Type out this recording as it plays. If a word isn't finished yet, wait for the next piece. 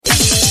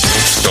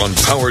on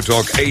Power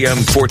Talk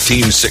AM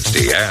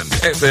 1460 and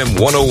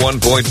FM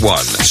 101.1.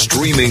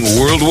 Streaming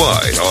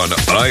worldwide on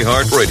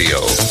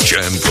iHeartRadio.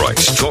 Jan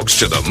Price talks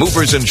to the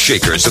movers and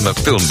shakers in the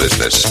film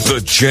business.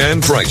 The Jan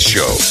Price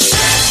Show.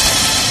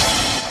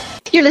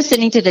 You're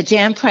listening to The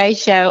Jan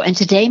Price Show, and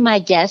today my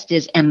guest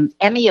is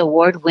Emmy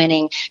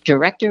Award-winning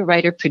director,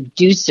 writer,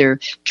 producer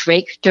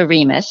Drake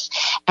Doremus,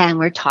 and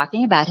we're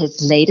talking about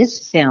his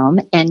latest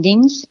film,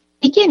 Endings,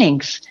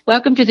 Beginnings.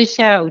 Welcome to the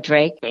show,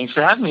 Drake. Thanks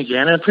for having me,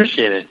 Jan. I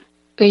appreciate it.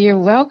 You're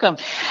welcome.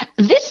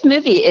 This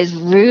movie is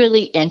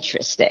really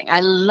interesting.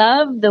 I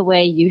love the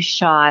way you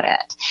shot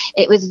it.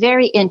 It was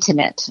very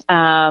intimate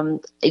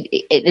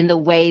in the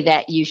way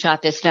that you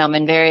shot this film,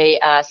 and very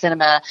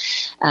cinema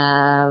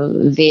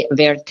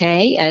verite,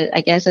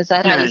 I guess. Is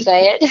that how you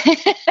say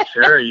it?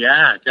 Sure,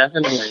 yeah,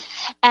 definitely.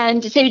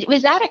 And so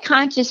was that a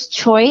conscious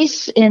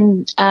choice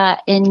in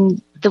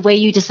the way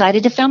you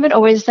decided to film it,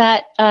 or was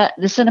that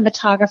the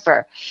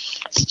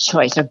cinematographer's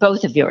choice, or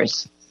both of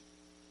yours?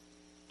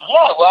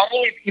 Yeah, well,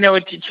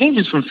 it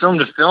changes from film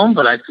to film,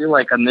 but I feel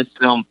like on this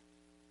film,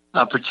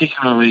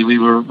 particularly, we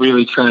were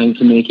really trying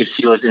to make it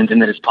feel as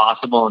intimate as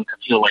possible and to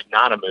feel like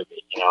not a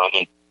movie.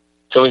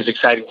 It's always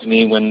exciting to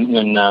me when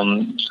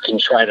you can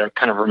try to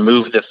kind of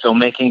remove the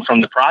filmmaking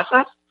from the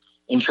process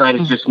and try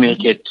to just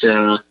make it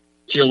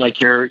feel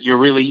like you're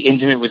really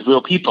intimate with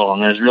real people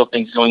and there's real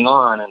things going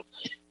on.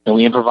 And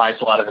we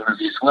improvise a lot of the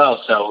movie as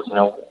well, so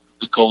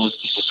the goal is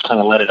to just kind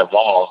of let it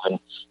evolve, and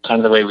kind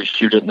of the way we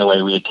shoot it and the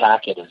way we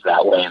attack it is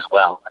that way as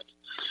well. Like,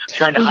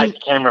 trying to hide the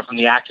camera from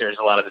the actors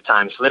a lot of the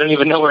time, so they don't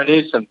even know where it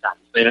is sometimes.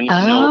 They don't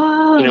even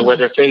know, where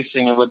they're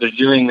facing and what they're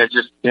doing. They're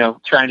just,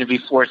 trying to be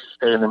forced to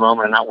stay in the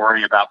moment and not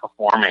worry about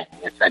performing,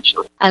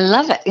 essentially. I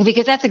love it,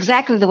 because that's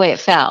exactly the way it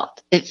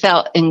felt. It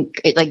felt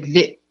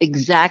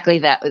exactly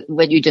that,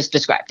 what you just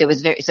described. It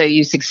was so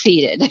you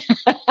succeeded.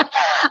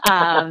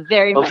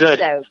 Very much good.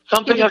 So.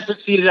 Something I've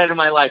succeeded at in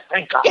my life,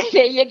 thank God.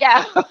 There you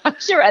go. I'm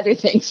sure other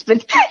things,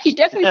 but you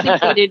definitely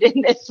succeeded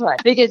in this one,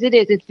 because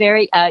it's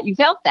very, you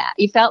felt that.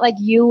 You felt like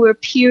you were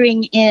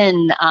peering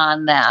in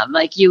on them,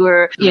 like you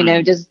were,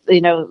 just,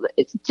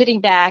 sitting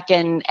back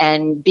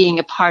and being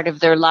a part of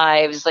their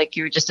lives, like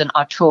you were just an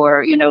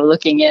auteur,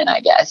 looking in, I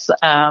guess.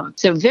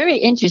 So very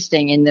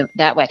interesting in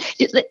that way.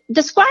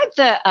 Describe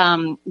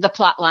the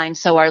plot line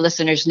so our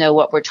listeners know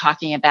what we're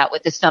talking about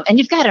with this film. And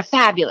you've got a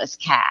fabulous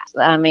cast.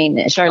 I mean,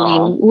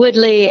 Charlene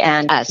Woodley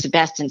and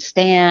Sebastian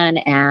Stan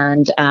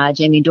and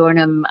Jamie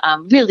Dornan,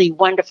 really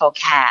wonderful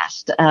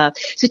cast.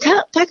 So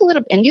talk a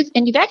little, and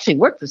you've actually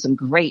worked with some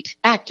great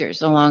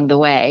actors along the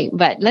way.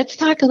 But let's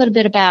talk a little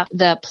bit about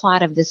the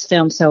plot of this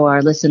film so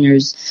our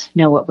listeners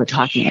know what we're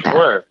talking about.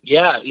 Sure.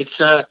 Yeah, it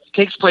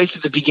takes place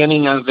at the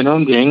beginning of an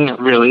ending,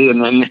 really,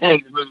 and then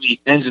the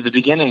movie ends at the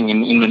beginning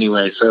in many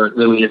ways. So it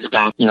really is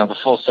about, the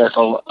full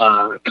circle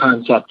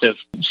concept of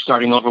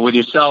starting over with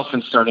yourself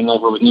and starting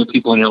over with new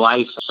people in your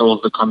life, souls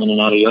that come in and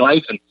out of your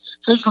life. And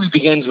essentially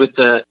begins with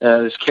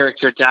this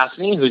character,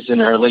 Daphne, who's in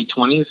her late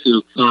 20s,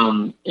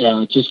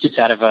 who just gets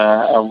out of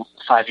a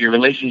 5-year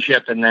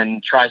relationship and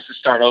then tries to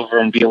start over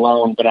and be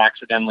alone, but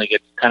accidentally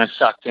gets kind of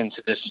sucked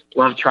into this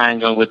love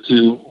triangle with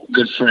two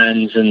good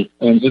friends. And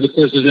through the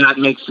course of that,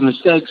 makes some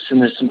mistakes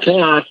and there's some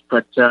chaos,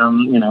 but, a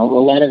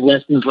lot of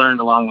lessons learned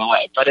along the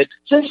way. But it's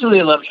essentially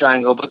a love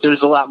triangle, but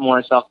there's a lot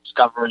more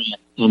self-discovery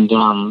and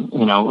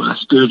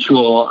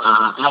spiritual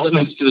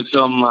elements to the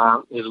film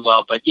as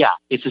well. But yeah,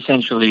 it's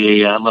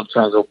essentially a love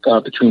triangle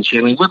between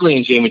Shailene Woodley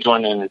and Jamie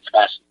Dornan and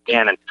Sebastian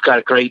Stan. And it's got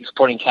a great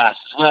supporting cast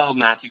as well.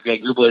 Matthew Gray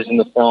Gubler is in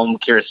the film,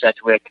 Kira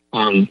Sedgwick.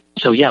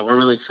 So yeah, we're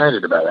really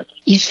excited about it.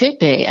 You should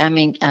be. I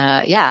mean,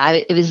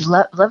 it was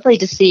lovely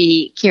to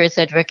see Kira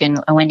Sedgwick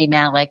and Wendy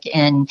Malick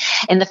in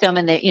the film,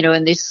 and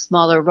in these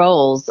smaller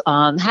roles.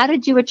 How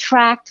did you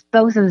attract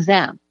both of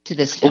them to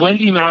this film?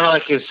 Wendy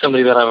Malick is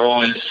somebody that I've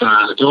always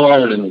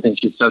adored, and I think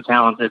she's so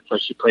talented. So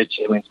she played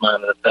Shailene's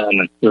mom in the film,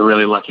 and we're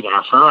really lucky to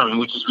have her. I mean,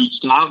 we just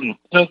reached out and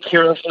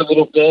Kira for a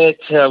little bit.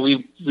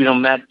 We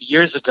met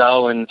years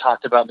ago and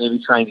talked about maybe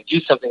trying to do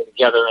something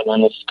together, and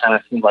then this kind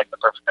of seemed like the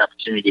perfect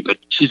opportunity. But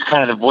she's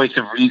kind of the voice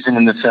of reason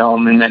in the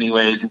film in many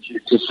ways, and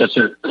she's just such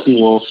a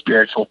cool,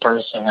 spiritual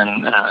person,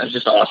 and it's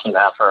just awesome to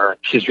have her.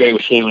 She's great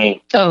with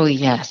Shailene. Oh,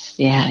 yes.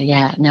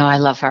 Yeah. No, I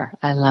love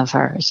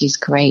her. She's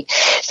great.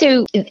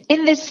 So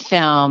in this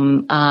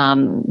film,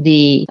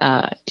 the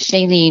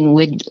Shailene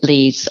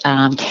Woodley's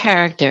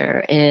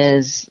character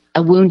is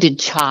a wounded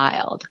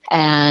child,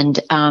 and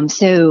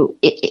so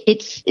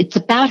it's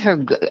about her.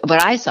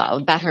 What I saw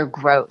about her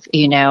growth,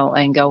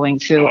 and going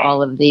through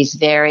all of these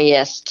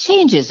various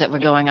changes that were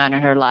going on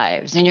in her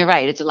lives. And you're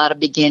right; it's a lot of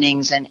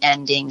beginnings and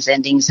endings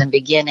and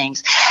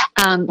beginnings.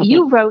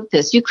 You wrote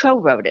this. You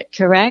co-wrote it,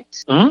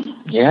 correct?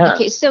 Mm-hmm. Yeah.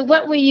 Okay. So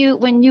what were you,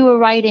 when you were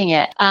writing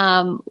it,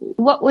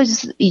 what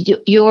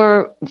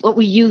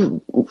were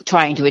you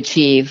trying to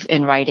achieve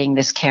in writing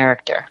this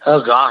character?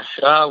 Oh, gosh.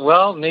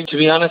 Well, maybe to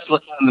be honest,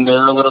 looking in the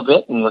mirror a little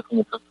bit and looking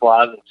at the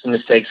flaws and some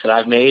mistakes that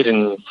I've made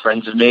and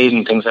friends have made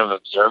and things I've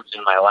observed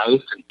in my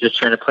life, and just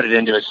trying to put it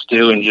into a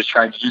stew and just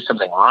trying to do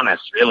something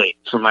honest, really,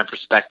 from my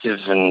perspective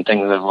and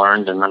things I've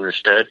learned and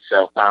understood.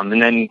 So,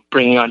 and then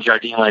bringing on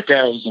Jardine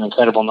Lyberry, who's an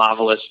incredible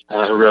novelist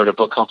who wrote a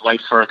book called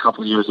Life for a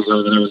couple of years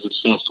ago that I was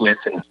obsessed with,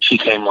 and she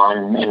came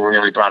on and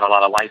really brought a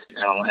lot of life,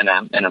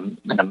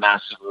 and a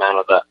massive amount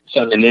of the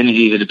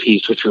femininity to the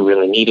piece, which we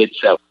really needed.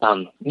 So,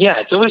 yeah,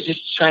 it's always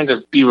just trying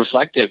to be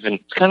reflective, and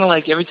it's kind of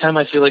like every time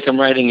I feel like I'm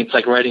writing, it's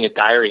like writing a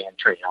diary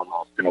entry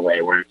almost in a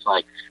way, where it's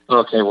like,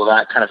 okay, well,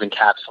 that kind of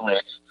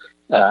encapsulates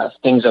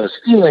things I was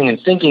feeling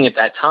and thinking at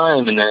that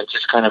time, and then it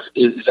just kind of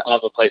is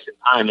of a place in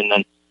time, and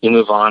then you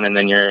move on, and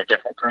then you're a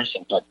different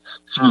person. But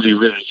this movie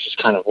really is just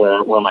kind of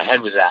where my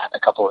head was at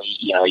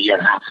a year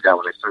and a half ago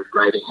when I started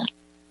writing it.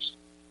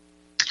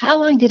 How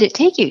long did it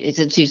take you? You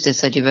just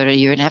said you wrote a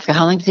year and a half ago.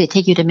 How long did it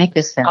take you to make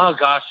this film? Oh,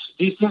 gosh.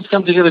 These things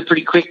come together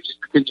pretty quick just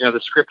because,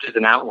 the script is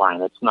an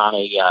outline. It's not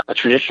a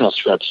traditional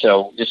script.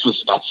 So this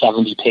was about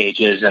 70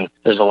 pages, and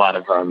there's a lot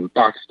of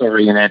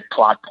backstory in it,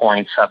 plot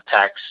points,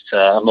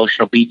 subtext,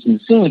 emotional beats in the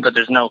scene, but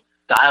there's no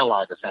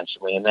dialogue,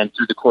 essentially. And then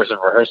through the course of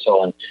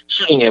rehearsal and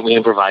shooting it, we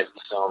improvised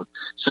the film.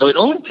 So it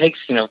only takes,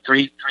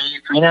 three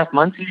and a half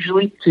months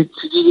usually to do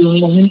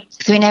the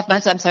 3.5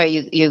 months? I'm sorry,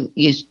 you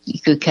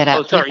could cut out.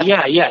 Oh, sorry.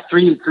 Yeah.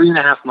 Three and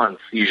a half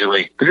months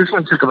usually. But this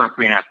one took about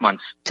 3.5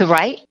 months. To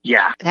write?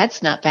 Yeah.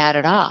 That's not bad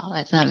at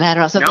all. So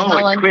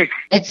no, it's quick.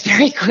 It's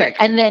very quick.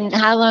 And then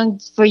how long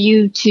for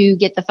you to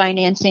get the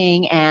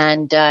financing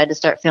and to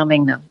start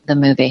filming the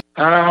movie?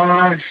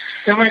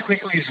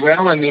 Semi-quickly as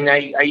well. I mean,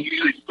 I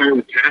usually start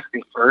with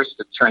casting first,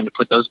 and trying to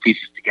put those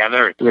pieces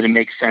together so that it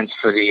makes sense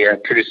for the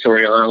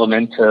producerial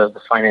element of the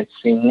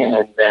financing,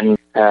 and then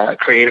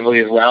creatively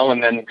as well,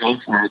 and then go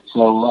for it.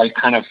 So I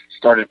kind of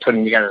started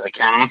putting together the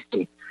cast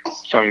and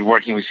started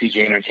working with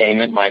CJ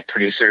Entertainment, my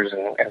producers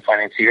and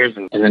financiers,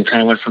 and then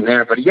kind of went from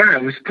there. But yeah,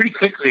 it was pretty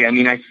quickly. I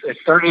mean, I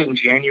started in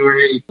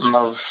January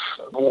of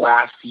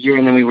last year,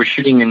 and then we were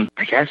shooting in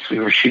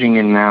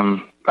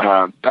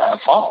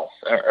fall,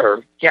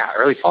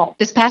 early fall.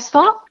 This past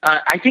fall?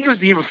 I think it was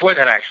the year before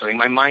that, actually.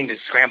 My mind is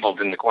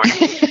scrambled in the corner.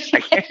 I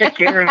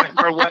can't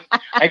remember what.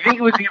 I think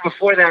it was the year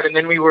before that, and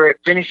then we were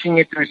finishing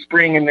it through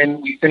spring, and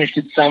then we finished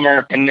it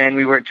summer, and then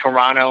we were at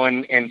Toronto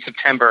in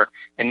September,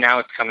 and now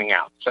it's coming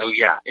out. So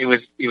yeah, it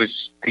was the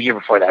year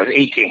before that. It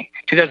was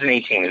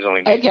 2018 is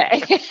only.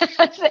 Okay.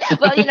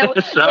 Well,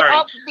 sorry.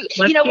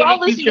 We're all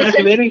losing a sense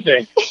of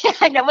anything.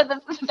 I know, but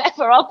the fact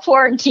we're all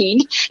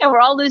quarantined, and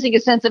we're all losing a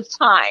sense of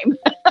time.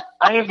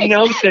 I have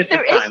no sense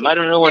of time. I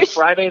don't know when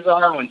Fridays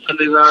are, when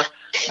Sundays are.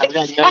 I've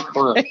got no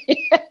clue.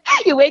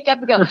 You wake up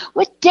and go,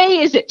 what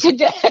day is it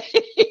today?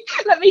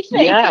 Let me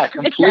think. Yeah,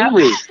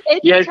 completely. Is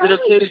it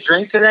okay to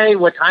drink today?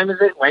 What time is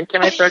it? When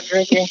can I start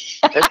drinking?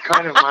 That's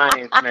kind of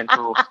my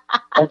mental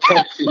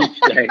attention each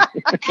day.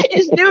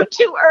 It's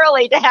too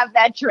early to have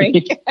that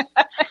drink.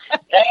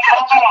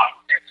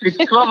 It's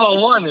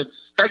 12:01. It's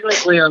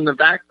technically on the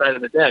backside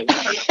of the day.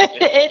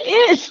 It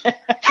is.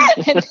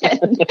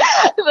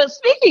 Well,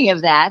 speaking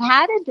of that,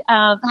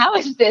 how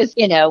is this,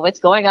 what's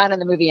going on in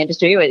the movie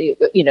industry,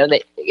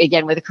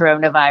 again, with the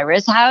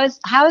coronavirus,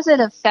 how is it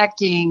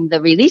affecting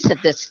the release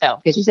of this film?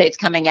 Because you say it's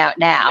coming out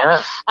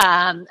now.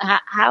 Yeah.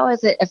 How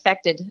is it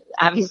affected?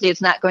 Obviously,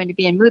 it's not going to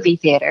be in movie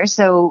theaters.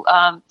 So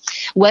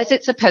was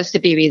it supposed to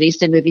be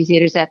released in movie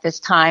theaters at this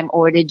time,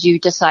 or did you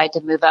decide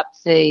to move up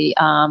the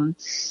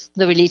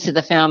release of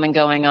the film and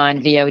going on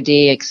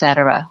VOD,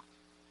 etc.?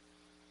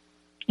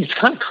 It's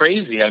kind of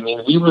crazy. I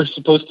mean, we were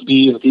supposed to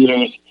be in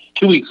theaters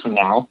 2 weeks from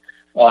now,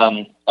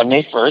 on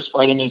May 1st,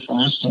 Friday, May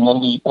 1st, and then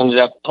we ended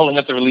up pulling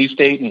up the release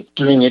date and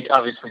doing it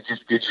obviously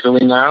just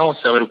digitally now.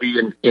 So it'll be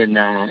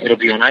it'll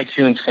be on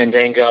iTunes,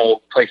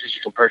 Fandango, places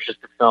you can purchase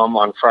the film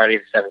on Friday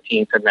the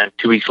 17th, and then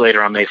 2 weeks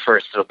later on May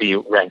 1st, it'll be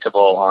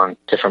rentable on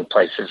different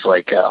places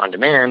like On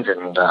Demand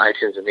and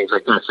iTunes and things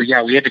like that. So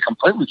yeah, we had to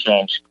completely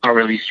change our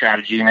release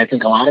strategy, and I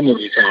think a lot of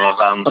movies have.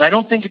 But I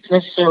don't think it's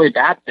necessarily a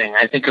bad thing.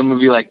 I think a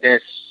movie like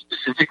this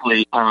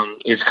specifically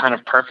is kind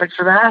of perfect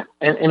for that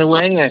in a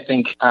way. I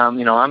think, I'm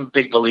a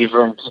big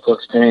believer in people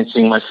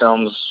experiencing my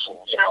films,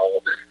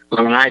 with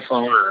an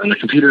iPhone or on a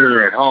computer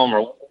or at home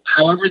or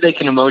however they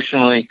can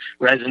emotionally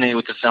resonate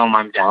with the film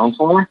I'm down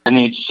for. I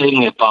mean, it's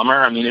shading a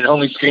bummer. I mean, it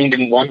only screened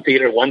in one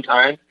theater one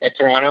time at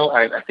Toronto.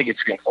 I think it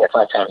screened 4 or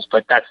 5 times,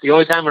 but that's the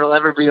only time it'll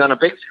ever be on a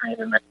big screen.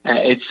 And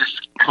it's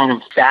just kind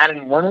of sad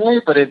in one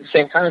way, but at the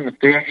same time,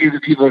 the idea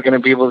that people are going to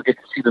be able to get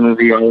to see the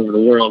movie all over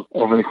the world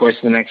over the course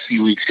of the next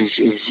few weeks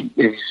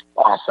is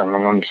awesome.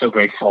 And I'm so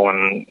grateful.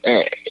 And,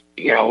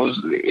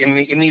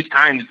 in these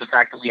times, the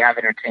fact that we have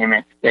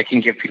entertainment that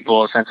can give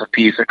people a sense of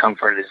peace or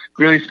comfort is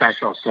really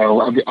special.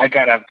 So I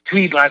got a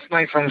tweet last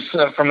night from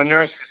a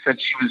nurse who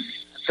said she was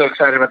so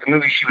excited about the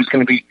movie she was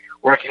going to be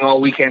working all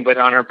weekend, but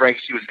on her break,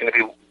 she was going to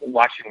be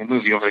watching the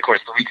movie over the course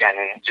of the weekend,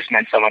 and it just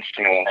meant so much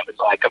to me. And it was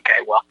like, okay,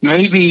 well,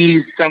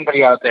 maybe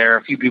somebody out there,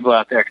 a few people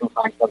out there can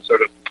find some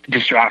sort of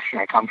distraction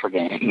or comfort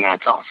in it, and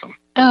that's awesome.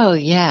 Oh,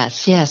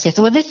 yes.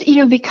 Well, this,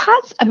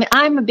 because,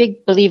 I'm a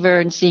big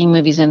believer in seeing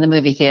movies in the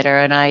movie theater,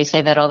 and I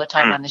say that all the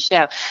time on the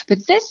show.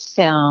 But this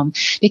film,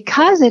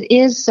 because it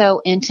is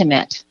so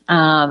intimate,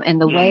 and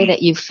the way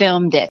that you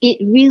filmed it, it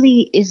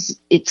really is,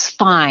 it's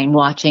fine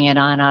watching it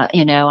on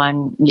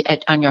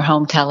on your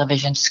home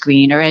television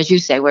screen, or as you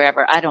say,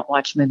 wherever. I don't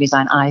watch movies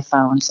on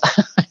iPhones.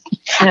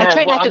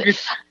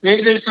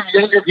 Maybe there's some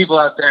younger people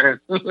out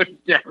there who are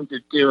down to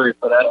do it,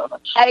 but I don't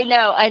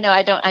know. I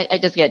know. I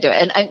just can't do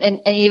it.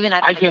 And even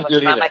I can't do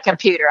it on my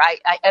computer.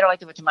 I don't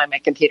like to watch them on my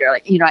computer.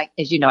 Like,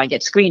 as you know, I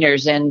get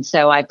screeners, and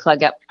so I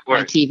plug up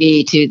my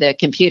TV to the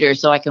computer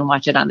so I can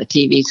watch it on the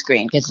TV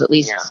screen, because at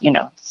least,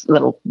 it's a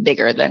little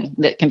bigger than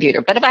the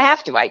computer. But if I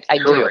have to, I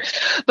do.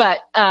 But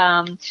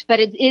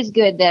it is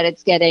good that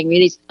it's getting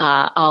released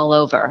all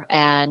over,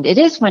 and it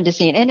is fun to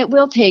see, and it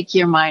will take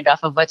your mind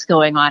off of what's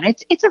going on.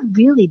 It's a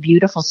really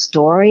beautiful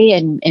story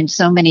in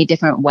so many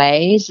different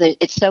ways.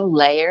 It's so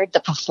layered.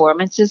 The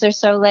performances are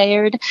so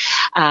layered,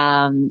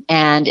 and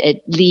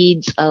it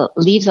leaves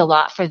a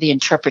lot for the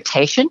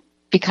interpretation,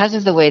 because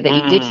of the way that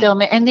you did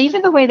film it, and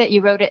even the way that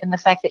you wrote it, and the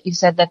fact that you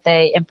said that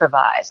they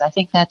improvise. I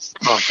think that's,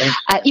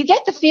 you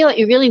get the feel that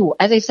you really,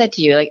 as I said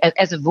to you, like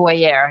as a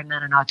voyeur,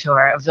 not an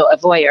auteur, a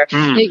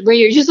voyeur, where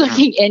you're just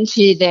looking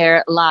into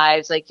their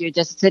lives, like you're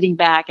just sitting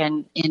back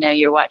and,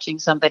 you're watching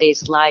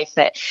somebody's life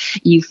that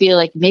you feel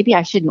like maybe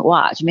I shouldn't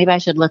watch, maybe I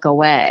should look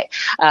away.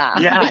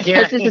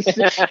 Because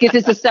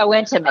this is so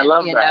intimate. I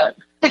love that.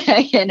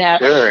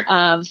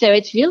 Sure. So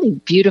it's really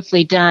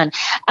beautifully done.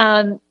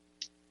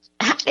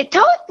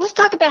 Let's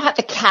talk about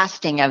the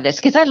casting of this,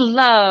 because I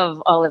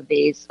love all of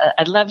these.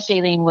 I love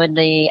Shailene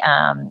Woodley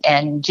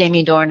and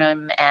Jamie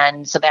Dornan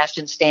and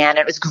Sebastian Stan.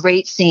 It was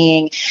great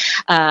seeing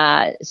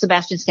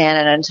Sebastian Stan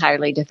in an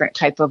entirely different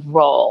type of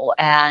role,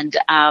 and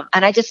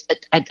I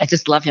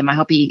just love him. I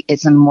hope he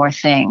is in more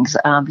things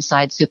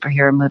besides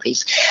superhero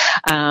movies.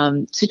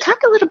 So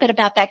talk a little bit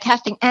about that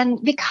casting,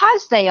 and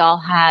because they all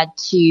had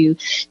to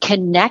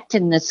connect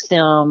in this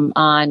film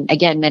on,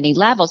 again, many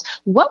levels.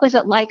 What was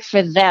it like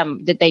for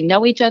them? Did they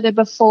know each other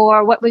before?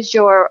 What was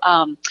your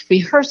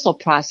rehearsal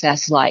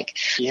process like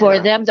for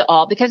them to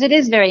all? Because it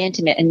is very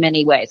intimate in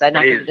many ways. I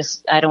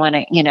don't want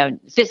to,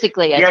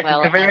 physically as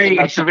well.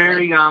 It's a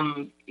very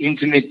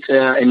intimate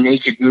and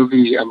naked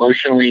movie,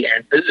 emotionally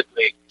and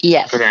physically.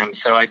 For them.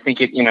 So I think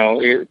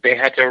they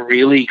had to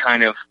really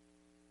kind of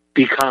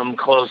become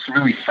close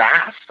really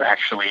fast,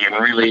 actually, and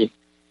really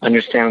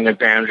understand their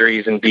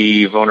boundaries and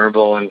be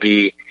vulnerable and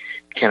be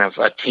kind of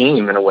a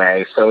team in a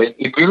way. So it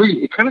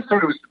kind of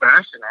started with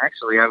Sebastian,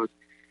 actually. I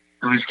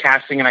was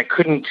casting, and I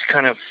couldn't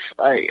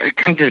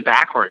do it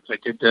backwards. I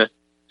did the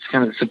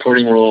kind of the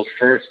supporting roles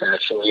first,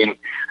 actually, and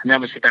that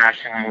was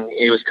Sebastian. And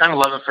it was kind of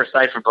love at first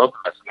sight for both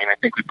of us. I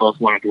think we both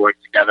wanted to work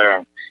together,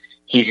 and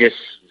he just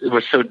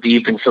was so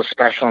deep and so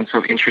special and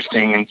so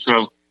interesting and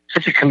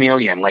such a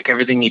chameleon. Like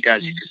everything he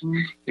does,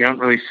 you don't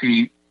really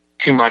see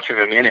too much of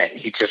him in it.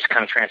 He just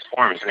kind of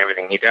transforms in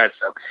everything he does.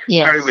 So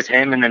started with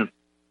him, and then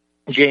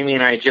Jamie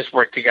and I had just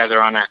worked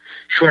together on a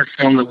short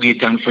film that we had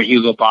done for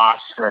Hugo Boss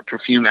for a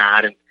perfume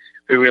ad, and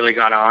we really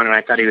got on, and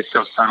I thought he was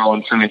so subtle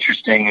and so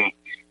interesting and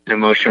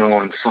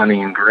emotional and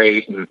funny and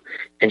great. And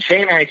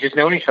Shay and I had just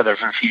known each other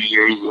for a few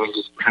years, and we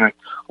just kind of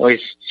always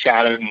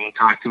chatted and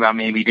talked about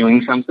maybe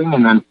doing something.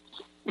 And then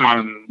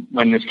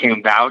when this came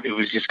about, it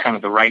was just kind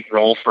of the right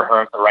role for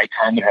her at the right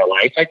time in her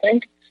life, I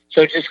think.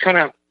 So it just kind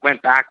of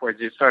went backwards.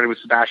 It started with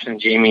Sebastian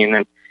and Jamie, and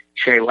then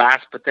Shay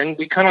last. But then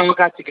we kind of all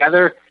got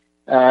together.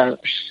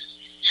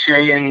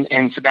 Shay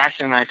and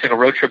Sebastian and I took a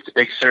road trip to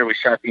Big Sur. We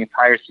shot the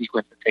entire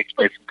sequence that takes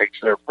place in Big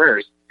Sur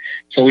first.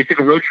 So we took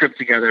a road trip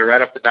together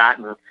right off the bat,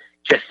 and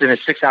just in a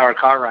 6-hour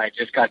car ride,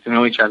 just got to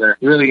know each other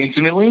really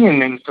intimately,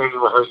 and then started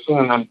rehearsing,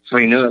 and then so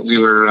we knew that we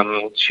were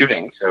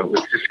shooting. So it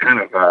was just kind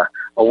of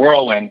a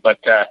whirlwind. But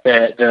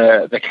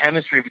the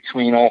chemistry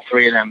between all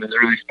three of them is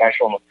really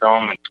special in the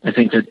film, and I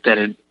think that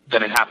it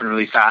happened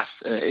really fast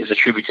is a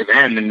tribute to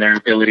them and their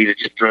ability to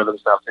just throw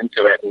themselves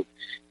into it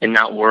and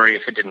not worry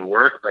if it didn't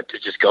work, but to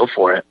just go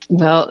for it.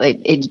 Well,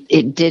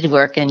 it did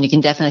work, and you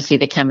can definitely see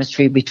the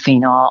chemistry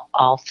between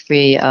all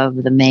three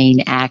of the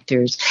main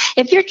actors.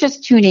 If you're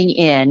just tuning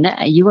in,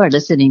 you are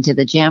listening to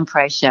the Jan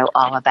Price Show,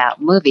 all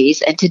about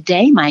movies. And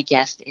today my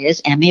guest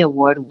is Emmy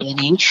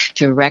Award-winning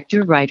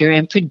director, writer,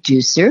 and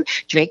producer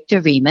Drake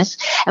Doremus,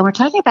 and we're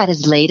talking about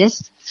his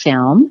latest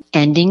film,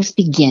 Endings,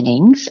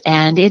 Beginnings,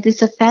 and it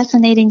is a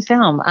fascinating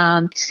film.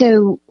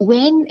 So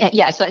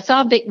I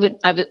saw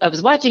I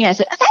was watching it, I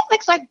said, oh, that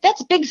looks like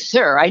that's Big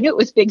Sur. I knew it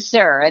was Big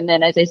Sur. And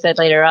then, as I said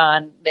later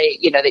on,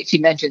 she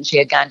mentioned she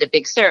had gone to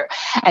Big Sur.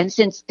 And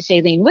since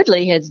Shailene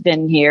Woodley has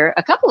been here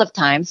a couple of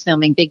times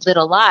filming Big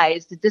Little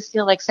Lies, did this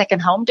feel like second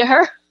home to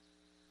her?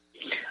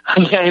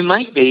 Yeah, it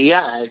might be.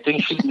 Yeah, I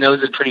think she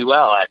knows it pretty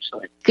well,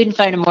 actually. Couldn't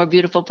find a more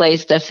beautiful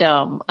place to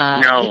film.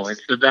 No,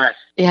 it's the best.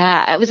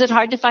 Yeah. Was it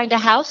hard to find a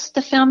house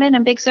to film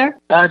in Big Sur?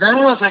 That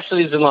house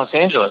actually is in Los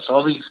Angeles.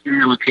 All the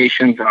exterior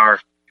locations are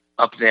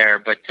up there,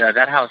 but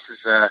that house is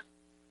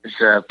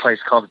a place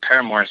called the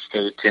Paramore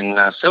Estate in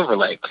Silver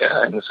Lake,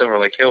 in the Silver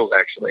Lake Hills,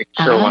 actually.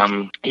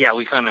 So, yeah,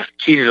 we kind of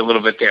cheated a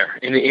little bit there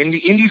in the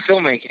indie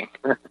filmmaking.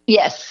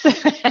 Yes.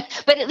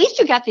 But at least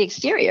you got the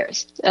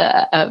exteriors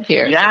up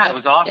here. Yeah, it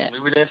was awesome. Yeah. We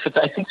were there for,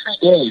 I think,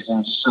 3 days,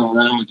 and just so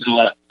around. We did a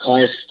lot of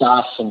car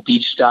stuff and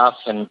beach stuff,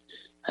 and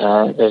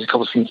there's a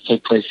couple scenes that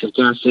take place at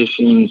gas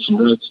stations and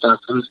road stuff.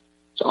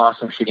 It's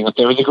awesome shooting up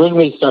there. It was a great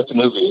way to start the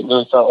movie. It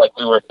really felt like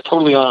we were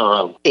totally on our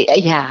own.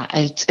 Yeah.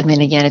 I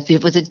mean, again,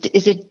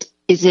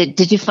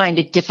 did you find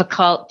it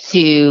difficult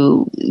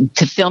to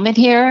film it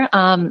here,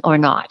 or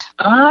not?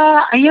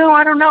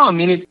 I don't know. I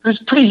mean, it was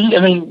pretty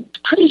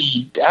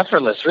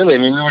effortless, really. I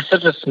mean, we were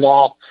such a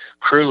small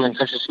crew and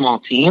such a small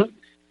team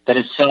that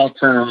it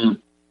felt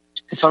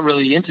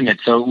really intimate.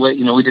 So,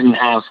 we didn't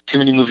have too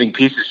many moving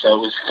pieces. So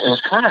it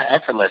was kind of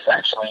effortless,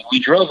 actually. We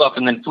drove up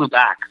and then flew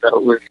back.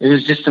 So it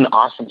was just an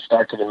awesome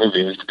start to the movie.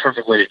 It was the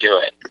perfect way to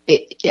do it.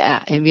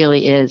 It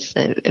really is.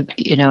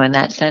 In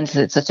that sense,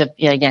 it's such a,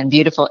 again,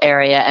 beautiful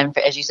area. And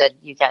as you said,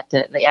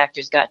 the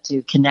actors got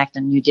to connect,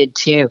 and you did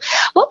too.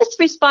 What was the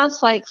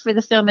response like for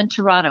the film in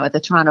Toronto at the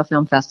Toronto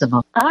Film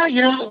Festival?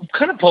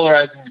 Kind of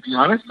polarizing, to be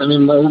honest. I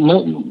mean,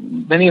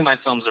 many of my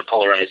films are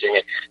polarizing.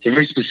 They're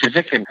very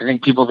specific, and I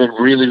think people that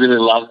really, really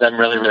love them,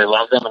 really, really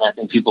love them, and I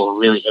think people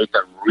who really hate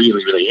them,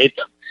 really, really hate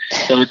them.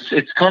 So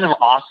it's kind of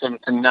awesome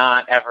to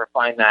not ever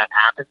find that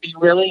apathy,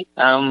 really,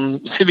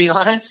 to be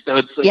honest. So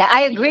it's like, yeah,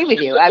 I agree with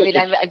you. I mean,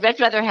 I'd much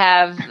rather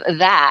have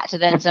that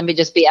than somebody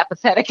just be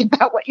apathetic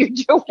about what you're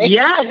doing.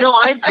 Yeah, no,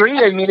 I agree.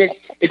 I mean,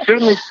 it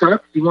certainly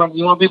sucks. You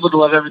want people to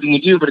love everything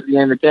you do, but at the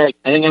end of the day,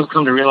 I think I've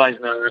come to realize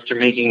now after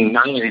making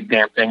 9 of these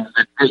damn things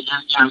that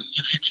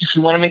if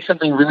you want to make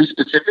something really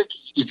specific,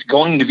 it's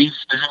going to be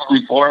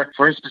specifically for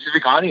a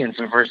specific audience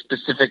and for a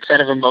specific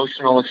set of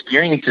emotional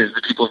experiences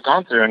that people have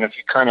gone through. And if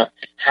you kind of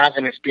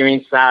haven't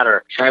experienced that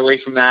or shy away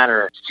from that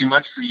or it's too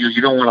much for you,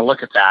 you don't want to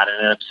look at that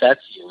and it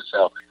upsets you.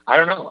 So I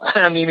don't know.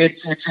 I mean,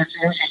 it's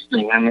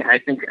interesting. I mean, I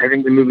think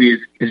the movie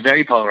is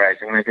very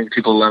polarizing, and I think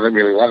people love it,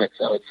 really love it.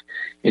 So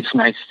it's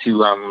nice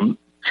to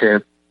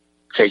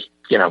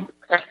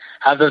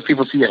have those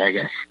people see it, I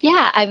guess.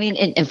 Yeah, I mean,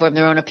 and form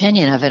their own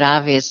opinion of it,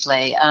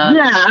 obviously.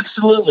 Yeah,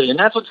 absolutely, and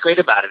that's what's great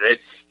about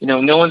it.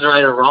 No one's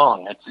right or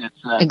wrong. It's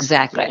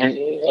exactly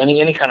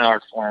any kind of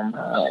art form.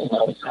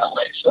 It's that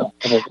way. So,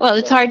 well,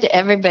 it's hard to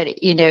everybody.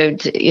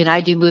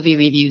 I do movie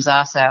reviews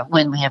also.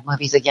 When we have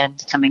movies again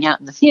coming out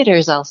in the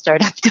theaters, I'll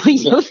start up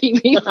doing movie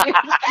reviews.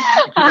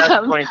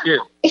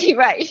 2022.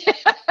 Right.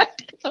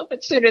 So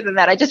much sooner than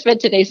that. I just read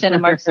today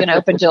Cinemark's going to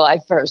open July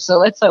 1st. So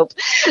let's hope.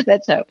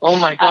 Oh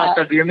my gosh,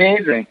 that'd be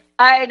amazing.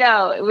 I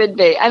know it would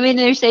be. I mean,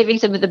 they're saving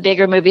some of the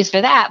bigger movies for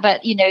that.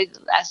 But,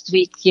 last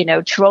week,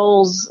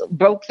 Trolls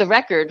broke the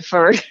record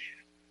for,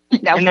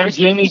 And then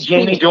Jamie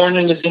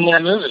Dornan is in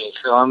that movie.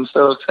 So I'm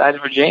so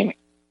excited for Jamie.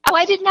 Oh,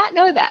 I did not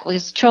know that.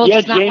 Was Trolls? Yeah,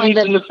 Jamie's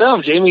in the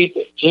film. Jamie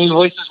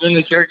voices one of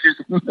the characters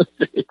in the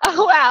movie.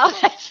 Oh, wow.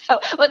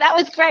 Well, that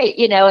was great,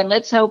 and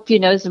let's hope,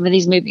 some of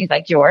these movies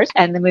like yours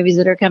and the movies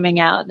that are coming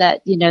out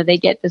that, they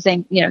get the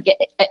same,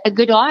 get a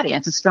good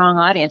audience, a strong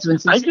audience.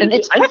 I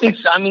think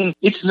so. I mean,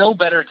 it's no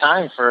better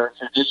time for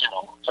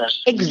digital.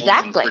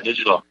 Exactly. For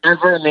digital.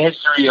 Ever in the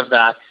history of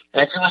that.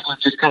 And I feel like we've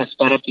just kind of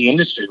sped up the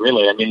industry,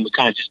 really. I mean, we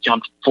kind of just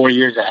jumped 4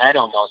 years ahead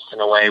almost in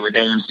a way with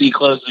AMC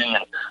closing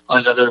and all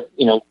these other,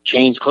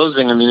 chains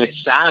closing. I mean,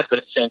 it's sad, but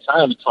at the same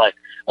time, it's like,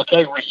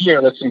 okay, we're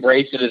here. Let's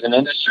embrace it as an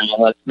industry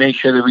and let's make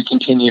sure that we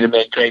continue to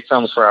make great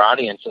films for our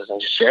audiences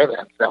and just share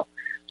them. So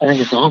I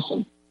think it's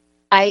awesome.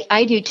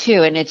 I do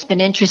too. And it's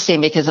been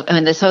interesting because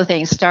when this whole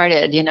thing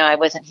started, I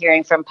wasn't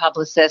hearing from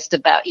publicists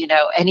about,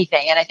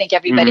 anything. And I think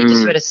everybody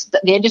just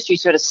the industry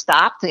sort of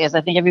stopped because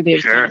I think everybody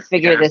was trying to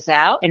figure this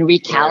out and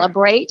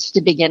recalibrate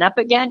to begin up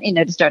again,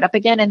 to start up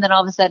again. And then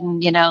all of a sudden,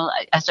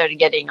 I started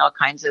getting all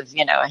kinds of,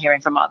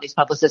 hearing from all these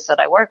publicists that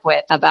I work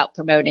with about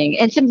promoting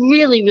and some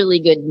really, really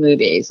good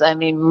movies. I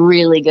mean,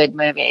 really good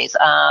movies.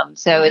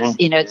 So it's,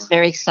 it's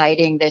very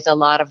exciting. There's a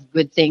lot of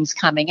good things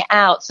coming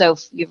out. So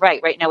you're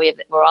right. Right now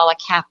we're all a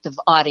captive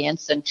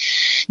audience, and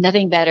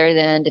nothing better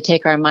than to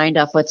take our mind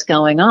off what's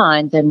going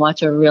on than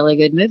watch a really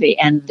good movie.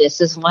 And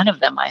this is one of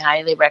them. I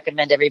highly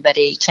recommend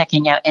everybody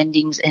checking out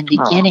Endings and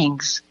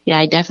Beginnings. Yeah,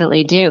 I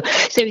definitely do.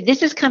 So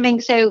this is coming.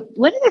 So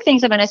one of the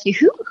things I'm going to ask you,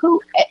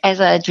 who as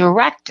a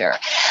director,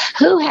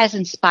 who has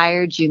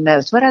inspired you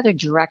most? What other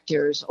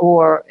directors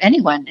or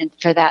anyone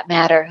for that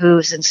matter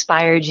who's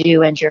inspired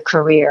you and your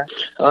career?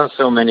 Oh,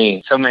 so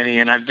many.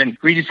 And I've been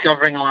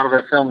rediscovering a lot of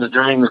our films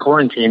during the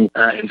quarantine,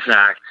 in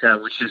fact,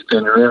 which has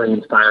been really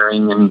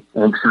inspiring and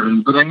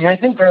but I mean, I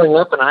think growing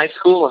up in high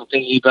school and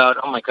thinking about,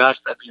 oh my gosh,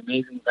 that'd be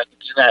amazing if I could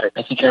do that.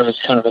 I think I was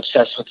kind of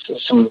obsessed with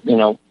some,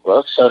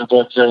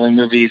 Soderbergh's early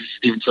movies,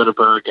 Steven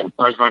Soderbergh and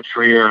Lars von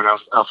Trier and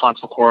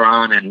Alfonso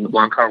Cuarón and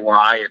Wong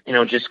Kar-wai.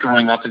 Just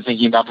growing up and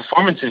thinking about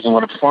performances and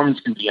what a performance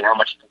can be and how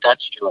much it can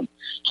touch you, and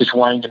just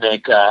wanting to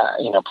make,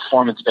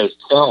 performance-based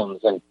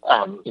films. And,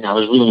 I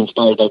was really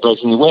inspired by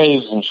Breaking the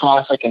Waves and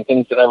Traffic and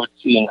things that I would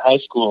see in high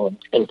school,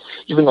 and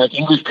even like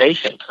English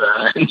Patient,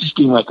 and just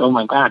being like, oh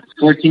my God,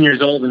 14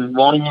 years old and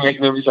wanting to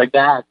make movies like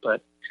that.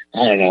 But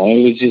I don't know,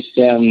 it was just,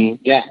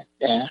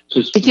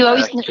 Did you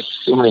always?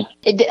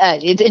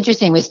 It's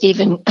interesting with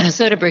Steven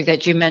Soderbergh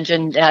that you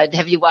mentioned.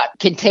 Have you watched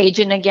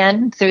Contagion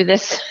again through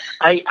this?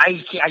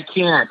 I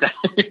can't. I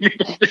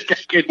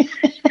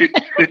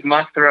could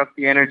muster up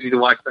the energy to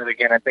watch that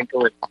again. I think it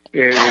would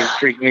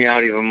freak me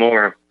out even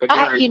more. But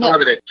I saw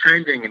that it's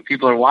trending and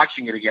people are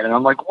watching it again, and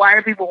I'm like, why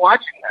are people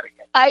watching that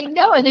again? I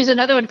know, and there's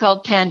another one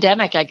called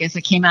Pandemic. I guess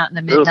it came out in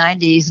the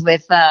mid-'90s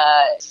with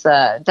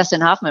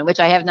Dustin Hoffman, which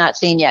I have not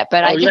seen yet.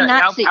 But I did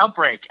not see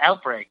Outbreak.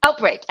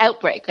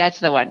 That's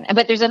the one.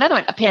 But there's another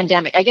one, a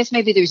Pandemic. I guess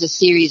maybe there's a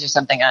series or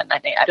something on. I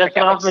think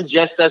Dustin Hoffman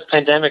just does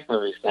pandemic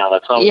movies now.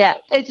 That's all. Yeah,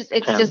 it's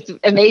just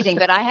amazing.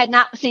 But I had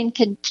not seen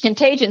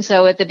Contagion,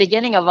 so at the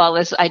beginning of all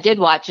this, I did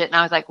watch it, and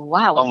I was like,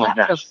 "Wow,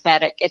 that's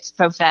prophetic! It's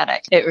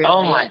prophetic. It really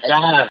oh my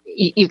God!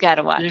 You got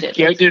to watch it.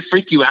 Did it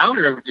freak you out,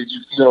 or did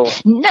you feel?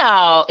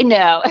 No.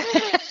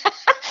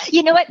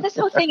 You know what? This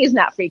whole thing is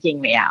not freaking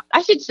me out.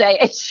 I should say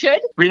it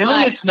should.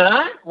 Really? It's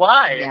not?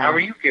 Why? Yeah. How are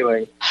you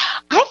feeling?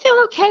 I feel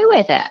okay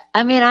with it.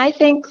 I mean, I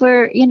think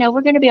we're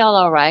going to be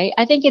all right.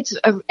 I think it's,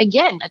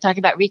 again, talking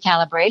about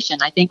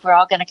recalibration. I think we're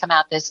all going to come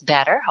out this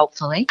better,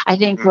 hopefully. I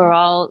think we're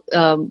all,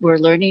 we're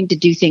learning to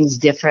do things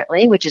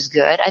differently, which is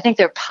good. I think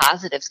there are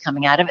positives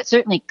coming out of it.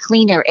 Certainly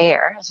cleaner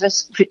air,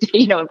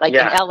 in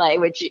LA,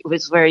 which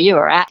was where you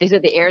were at. They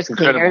said the air is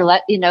cleaner,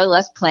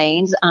 less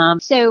planes.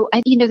 So,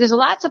 there's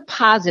lots of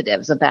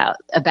positives about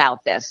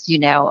this,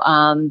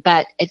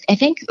 but I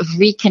think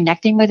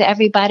reconnecting with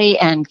everybody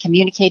and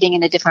communicating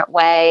in a different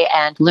way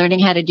and learning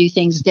how to do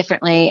things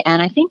differently.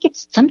 And I think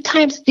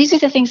sometimes these are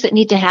the things that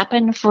need to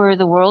happen for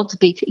the world to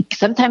be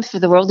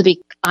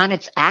on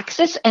its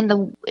axis. And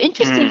the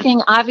interesting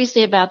thing,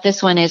 obviously, about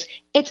this one is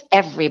it's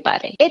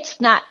everybody. It's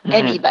not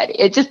anybody.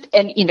 It's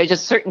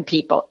just certain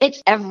people.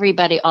 It's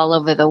everybody all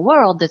over the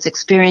world that's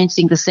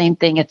experiencing the same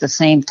thing at the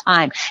same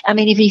time. I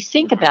mean, if you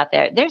think about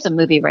that, there's a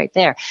movie right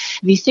there.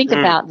 If you think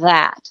about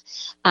that,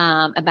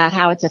 about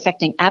how it's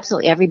affecting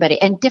absolutely everybody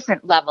and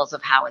different levels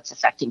of how it's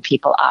affecting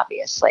people,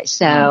 obviously.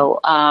 So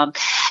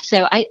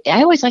I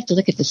always like to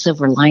look at the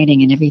silver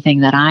lining and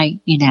everything that I'm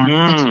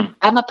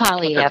a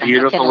Pollyanna. That's a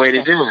beautiful way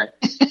to do it.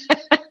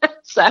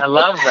 So, I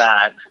love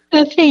that.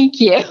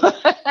 Thank you.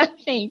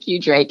 Thank you,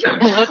 Drake.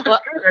 That's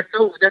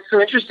so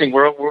interesting.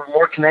 We're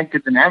more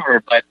connected than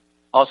ever, but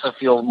also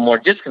feel more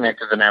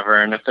disconnected than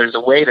ever. And if there's a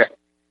way to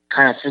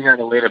kind of figure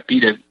out a way to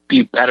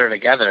be better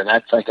together,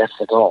 that's, I guess,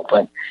 the goal.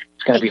 But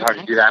it's going to be hard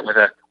to do that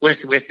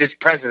with this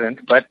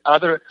president. But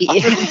other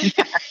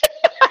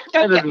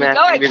Don't get me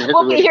going.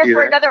 We'll be here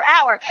for another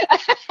hour.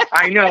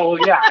 I know.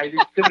 Yeah,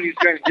 somebody's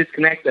trying to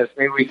disconnect us.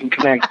 Maybe we can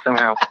connect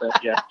somehow.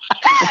 But yeah.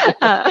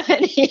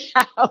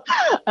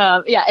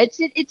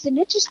 It's an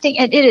interesting.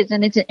 It is,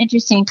 and it's an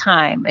interesting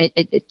time.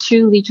 It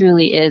truly,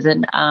 truly is.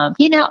 And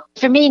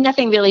for me,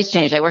 nothing really has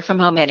changed. I work from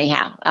home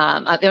anyhow.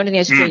 The only thing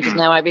that's changed is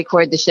now I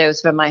record the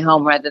shows from my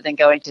home rather than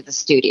going to the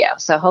studio.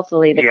 So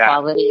hopefully the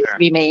quality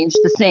remains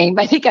the same.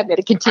 I think I'm going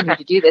to continue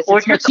to do this. Well,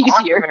 it's much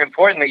easier. Awesome and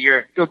important that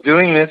you're still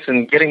doing this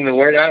and getting the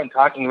word out and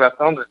talking about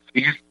films.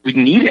 We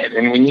need it,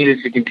 and we need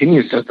it to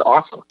continue. So it's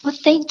awesome. Well,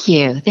 thank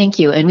you.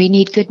 And we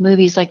need good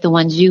movies like the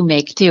ones you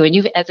make too. And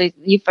you've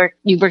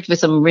worked with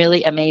some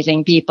really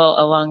amazing people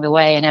along the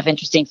way and have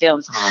interesting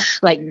films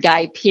like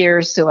Guy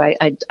Pearce, who I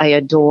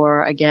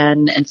adore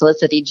again, and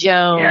Felicity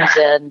Jones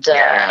and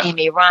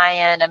Amy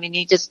Ryan. I mean,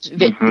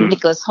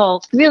 Nicholas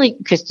Hoult, really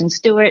Kristen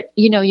Stewart.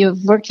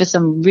 You've worked with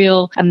some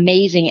real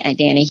amazing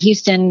Danny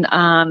Houston.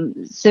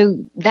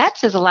 So that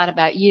says a lot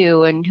about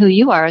you and who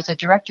you are as a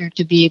director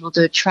to be able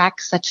to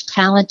attract such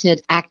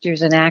talented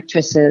actors and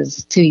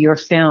actresses to your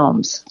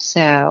films.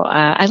 So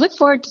I look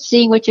forward to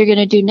seeing what you're going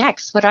to do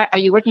next. What are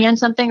you working on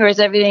something, or is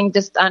everything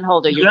just on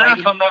hold? If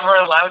I'm ever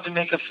allowed to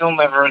make a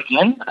film ever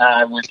again,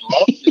 I would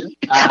love to.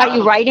 Are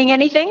you writing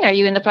anything? Are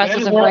you in the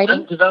process of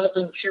writing? I'm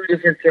developing 2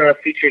 different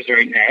features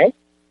right now.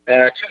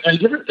 2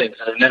 different things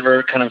that I've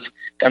never kind of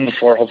done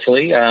before,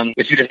 hopefully,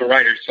 with 2 different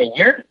writers. So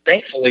we're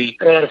thankfully,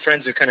 a lot of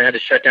friends who kind of had to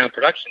shut down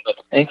production, but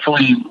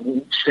thankfully,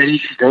 steady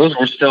she goes.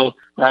 We're still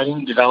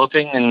writing,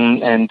 developing,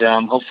 and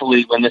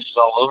hopefully when this is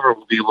all over,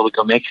 we'll be able to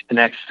go make the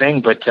next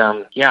thing. But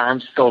I'm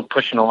still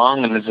pushing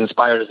along and as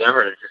inspired as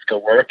ever to just go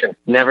work and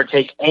never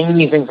take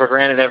anything for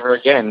granted ever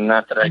again.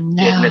 Not that I did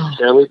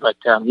necessarily,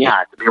 but to be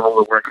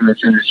able to work in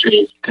this industry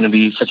is going to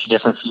be such a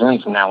different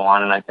feeling from now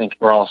on, and I think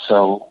we're all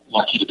so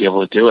lucky to be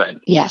able to do it.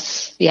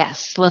 Yes.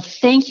 Well,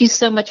 thank you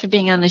so much for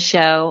being on the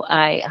show.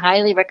 I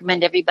highly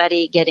recommend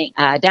everybody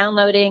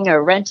downloading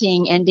or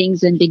renting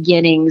Endings and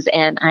Beginnings,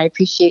 and I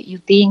appreciate you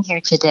being here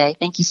today.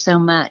 Thank you so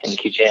much.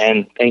 Thank you,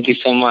 Jan. Thank you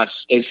so much.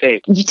 Stay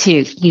safe. You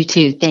too. You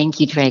too. Thank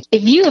you, Drake.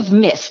 If you have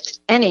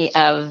missed any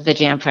of the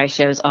Jan Price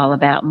shows all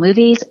about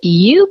movies,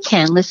 you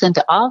can listen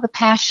to all the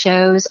past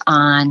shows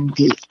on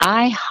the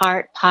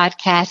iHeart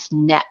Podcast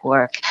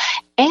Network.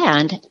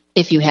 And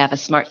if you have a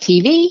smart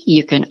TV,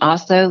 you can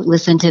also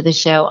listen to the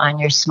show on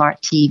your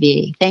smart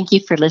TV. Thank you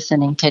for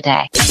listening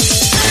today.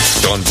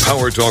 On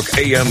Power Talk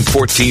AM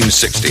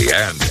 1460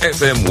 and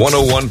FM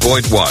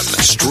 101.1,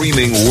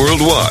 streaming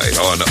worldwide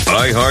on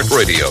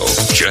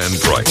iHeartRadio. Jan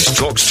Price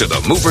talks to the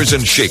movers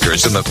and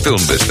shakers in the film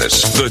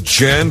business. The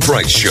Jan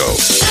Price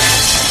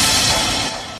Show.